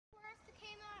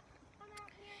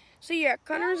So yeah,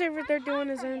 Connor's over there doing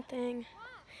his own thing.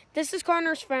 This is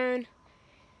Connor's phone,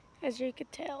 as you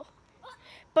could tell.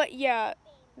 But yeah,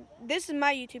 this is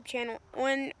my YouTube channel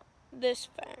on this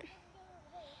phone.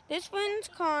 This phone's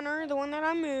Connor, the one that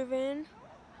I'm moving.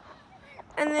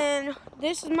 And then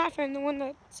this is my phone, the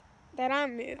one that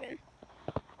I'm moving.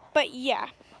 But yeah.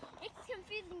 It's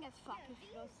confusing as fuck if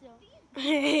you go still.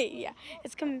 Yeah,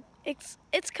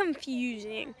 it's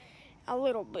confusing a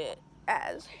little bit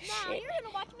as Now shit. you're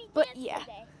gonna watch me But dance yeah.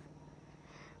 today.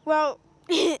 Well,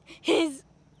 his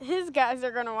guys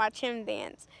are gonna watch him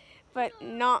dance, but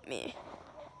not me.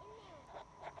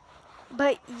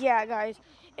 But yeah, guys,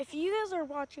 if you guys are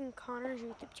watching Connor's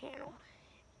YouTube channel,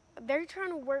 they're trying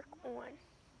to work on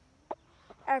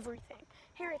everything.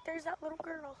 Here, there's that little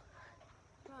girl.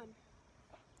 Run.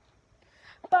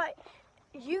 But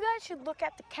you guys should look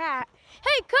at the cat.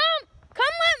 Hey, come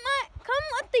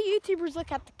let the YouTubers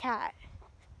look at the cat.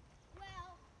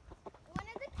 Well, one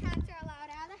of the cats are allowed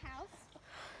out of the house.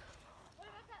 What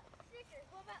about that Snickers?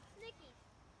 What about Snicky?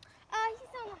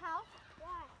 He's on the house.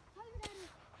 Why?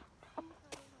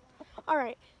 All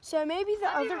right, so maybe the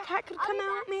other cat could come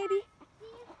out, maybe?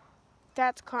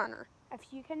 That's Connor. If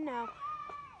you can know,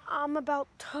 I'm about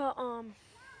to,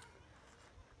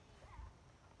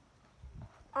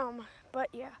 but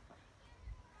yeah.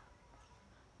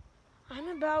 I'm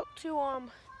about to,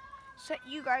 set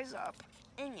you guys up.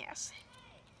 And yes,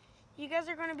 you guys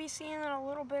are going to be seeing a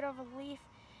little bit of a leaf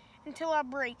until I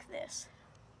break this.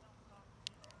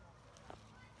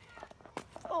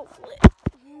 Oh,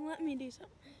 let me do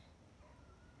something.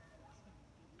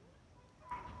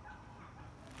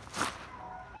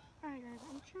 Alright guys,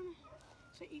 I'm trying to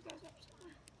set you guys up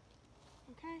somewhere.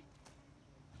 Okay?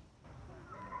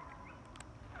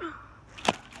 Oh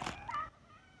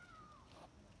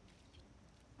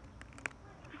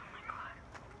my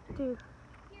god. Dude.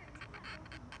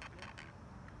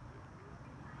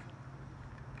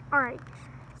 Alright.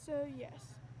 So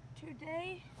yes.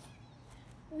 Today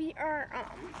we are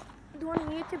doing a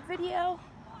YouTube video.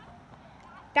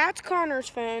 That's Connor's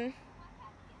phone.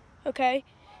 Okay?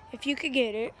 If you could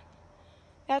get it.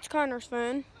 That's Connor's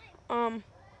phone. So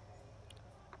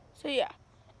yeah.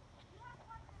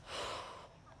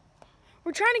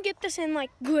 We're trying to get this in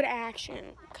like good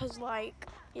action. Cause like,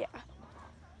 yeah.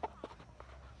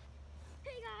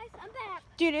 Hey guys, I'm back.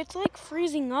 Dude, it's like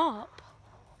freezing up.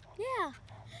 Yeah.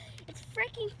 It's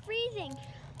freaking freezing.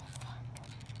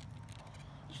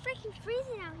 It's freaking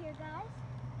freezing out here, guys.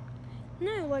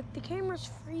 No, like the camera's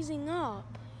freezing up.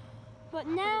 But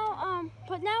now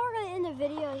we're gonna end the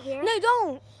video here. No,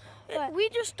 don't. What? We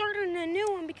just started a new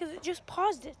one because it just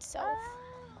paused itself.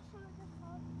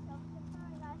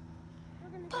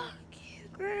 Fuck you,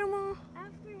 Grandma.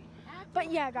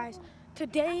 But yeah, guys,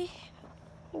 today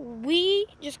we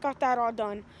just got that all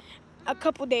done a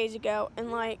couple days ago,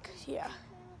 and like, yeah.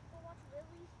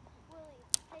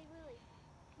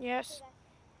 Yes.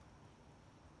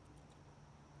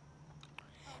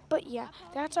 But yeah,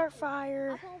 that's our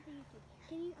fire.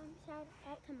 Can you shout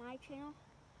out to my channel?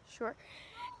 Sure.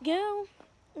 Go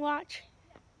watch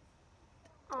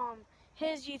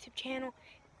his YouTube channel,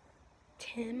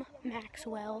 Tim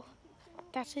Maxwell.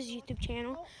 That's his YouTube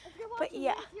channel. But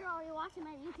yeah. You're already watching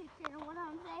my YouTube channel, what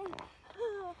I'm saying.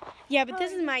 Yeah, but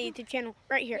this is my YouTube channel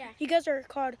right here. Yeah. You guys are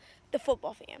called The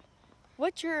Football Fam.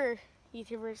 What's your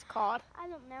YouTubers called? I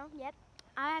don't know yet.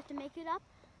 I have to make it up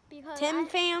because Tim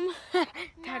Fam? That'd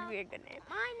No. be a good name.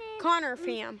 My name Connor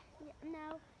Fam.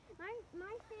 No.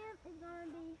 My fam is gonna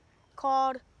be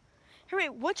Called. Hey,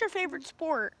 wait, what's your favorite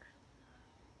sport?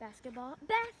 basketball.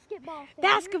 Basketball fam.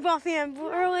 Basketball Fam,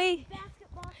 really?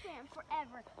 Basketball fam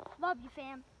forever. Love you,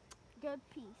 fam. Good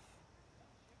peace.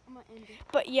 I'm gonna end it.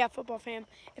 But yeah, Football Fam,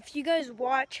 if you guys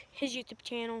watch his YouTube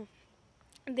channel,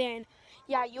 then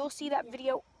yeah, you'll see that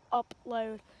video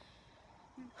upload.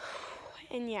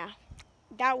 And yeah,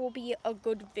 that will be a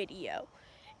good video.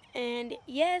 And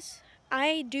yes,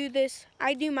 I do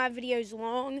my videos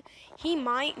long. He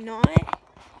might not.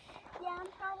 Yeah, I'm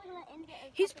probably gonna end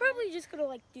it. He's probably just gonna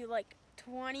like do like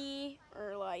 20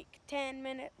 or like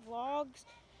 10-minute vlogs.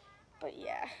 But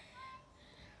yeah.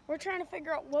 We're trying to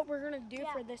figure out what we're gonna do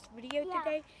for this video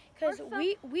today, because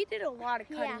we did a lot of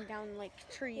cutting down like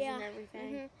trees and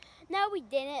everything. No, we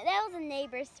didn't. That was the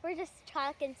neighbors. We're just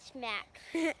talking smack.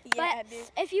 Yeah, but dude.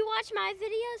 if you watch my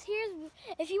videos,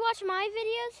 if you watch my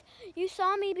videos, you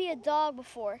saw me be a dog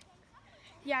before.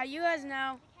 Yeah, you guys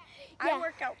know. Yeah. I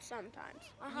work out sometimes.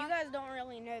 You guys don't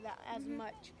really know that as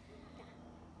much.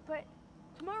 But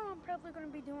tomorrow I'm probably gonna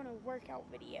be doing a workout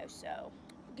video, so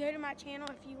go to my channel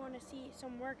if you want to see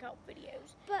some workout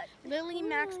videos. But Lily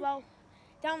Maxwell,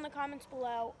 down in the comments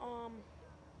below.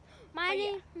 My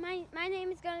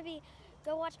name is gonna be.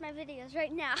 Go watch my videos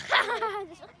right now.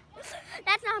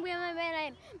 That's not gonna be my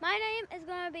name. My name is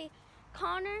gonna be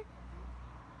Connor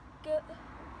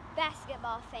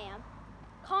Basketball Fam.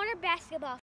 Connor Basketball.